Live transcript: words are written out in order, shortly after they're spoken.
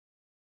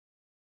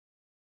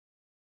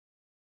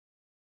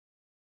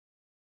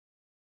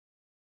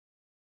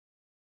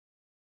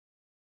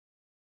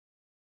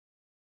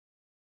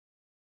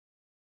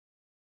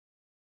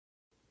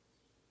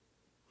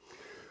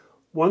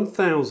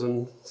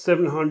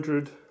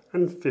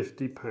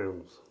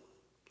£1,750.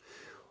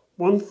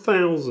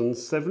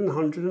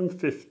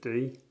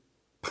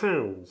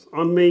 £1,750.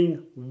 I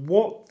mean,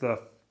 what the...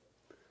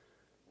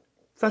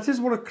 That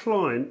is what a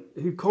client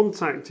who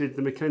contacted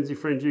the McKenzie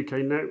Friends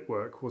UK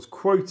network was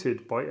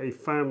quoted by a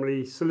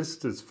family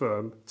solicitors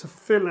firm to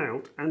fill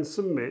out and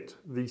submit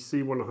the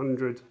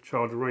C100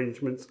 child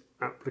arrangements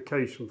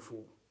application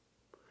form.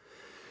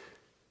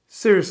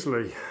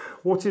 Seriously,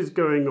 what is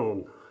going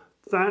on?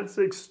 That's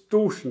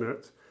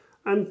extortionate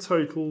and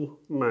total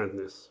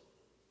madness.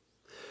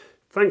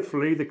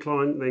 Thankfully, the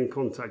client then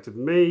contacted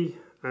me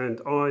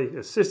and I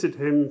assisted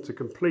him to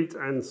complete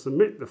and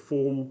submit the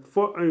form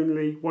for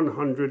only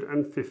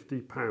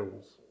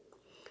 £150.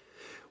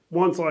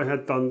 Once I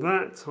had done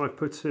that, I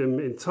put him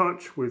in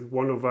touch with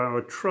one of our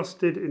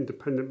trusted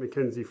independent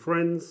McKenzie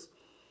friends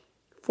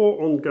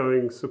for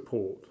ongoing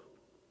support.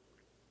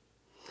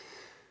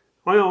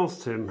 I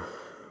asked him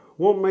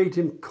what made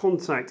him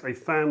contact a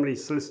family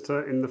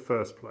solicitor in the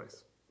first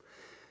place.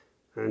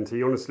 And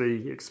he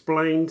honestly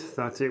explained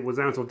that it was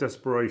out of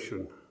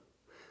desperation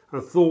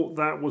and thought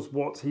that was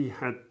what he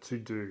had to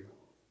do.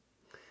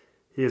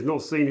 He has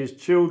not seen his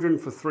children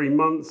for 3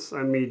 months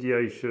and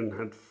mediation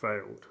had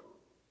failed.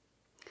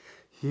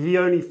 He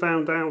only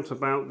found out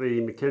about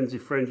the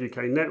McKenzie Friends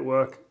UK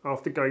network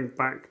after going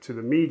back to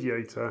the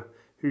mediator,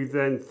 who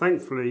then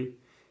thankfully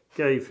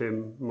gave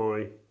him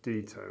my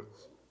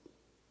details.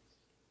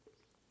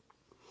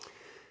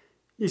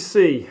 You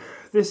see,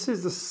 this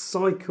is the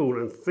cycle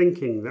and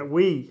thinking that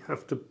we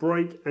have to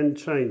break and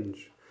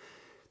change.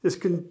 This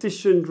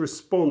conditioned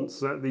response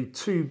that the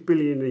 $2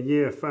 billion a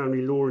year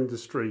family law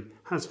industry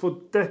has for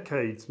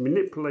decades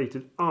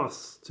manipulated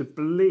us to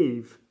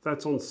believe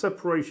that on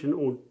separation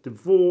or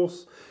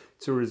divorce,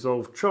 to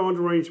resolve child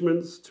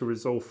arrangements, to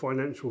resolve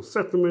financial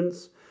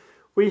settlements,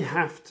 we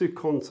have to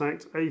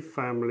contact a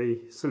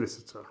family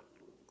solicitor.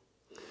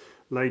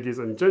 Ladies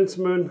and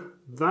gentlemen,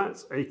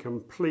 that's a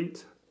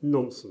complete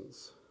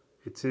nonsense.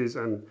 It is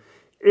an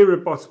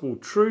irrebuttable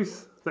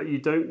truth that you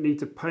don't need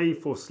to pay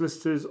for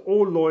solicitors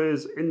or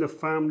lawyers in the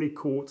family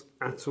court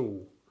at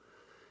all.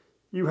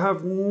 You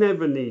have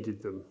never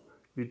needed them.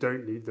 You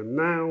don't need them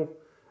now,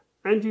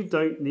 and you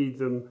don't need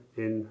them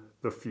in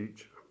the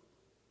future.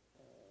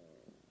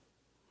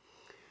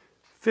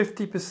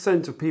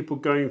 50% of people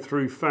going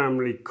through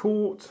family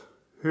court,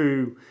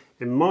 who,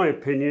 in my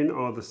opinion,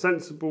 are the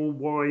sensible,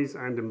 wise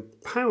and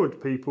empowered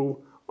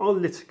people, are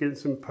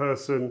litigants in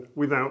person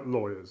without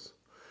lawyers,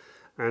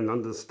 and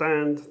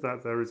understand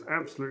that there is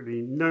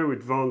absolutely no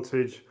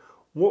advantage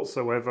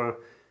whatsoever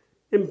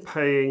in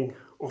paying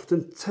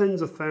often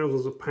tens of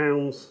thousands of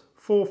pounds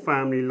for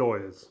family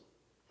lawyers.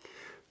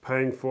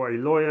 Paying for a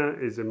lawyer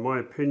is, in my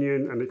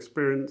opinion and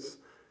experience,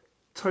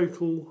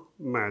 total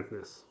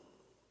madness.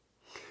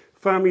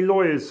 Family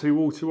lawyers who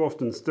all too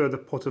often stir the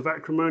pot of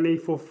acrimony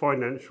for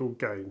financial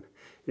gain,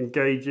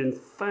 engage in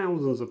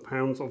thousands of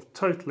pounds of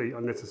totally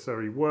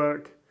unnecessary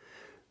work,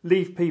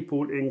 leave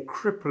people in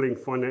crippling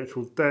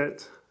financial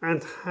debt,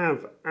 and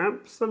have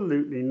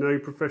absolutely no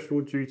professional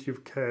duty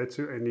of care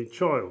to any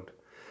child.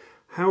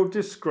 How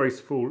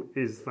disgraceful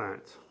is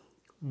that?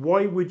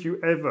 Why would you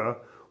ever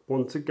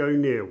want to go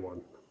near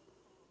one?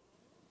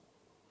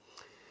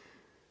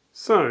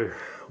 So,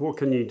 what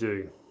can you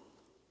do?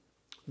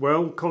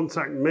 Well,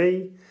 contact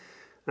me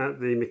at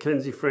the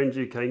McKenzie Friends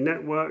UK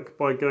network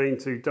by going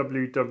to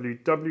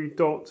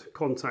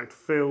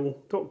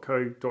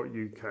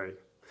www.contactphil.co.uk.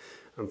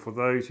 And for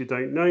those who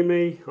don't know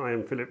me, I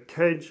am Philip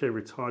Kedge, a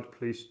retired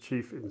police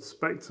chief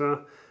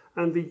inspector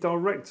and the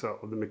director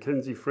of the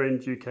McKenzie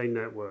Friends UK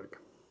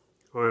network.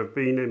 I have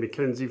been a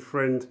McKenzie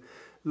Friend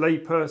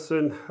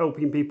layperson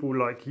helping people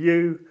like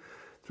you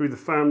through the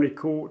family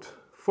court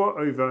for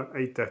over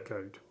a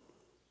decade.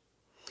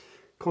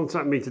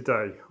 Contact me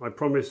today. I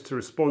promise to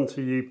respond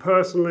to you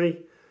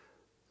personally,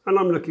 and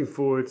I'm looking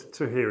forward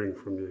to hearing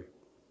from you.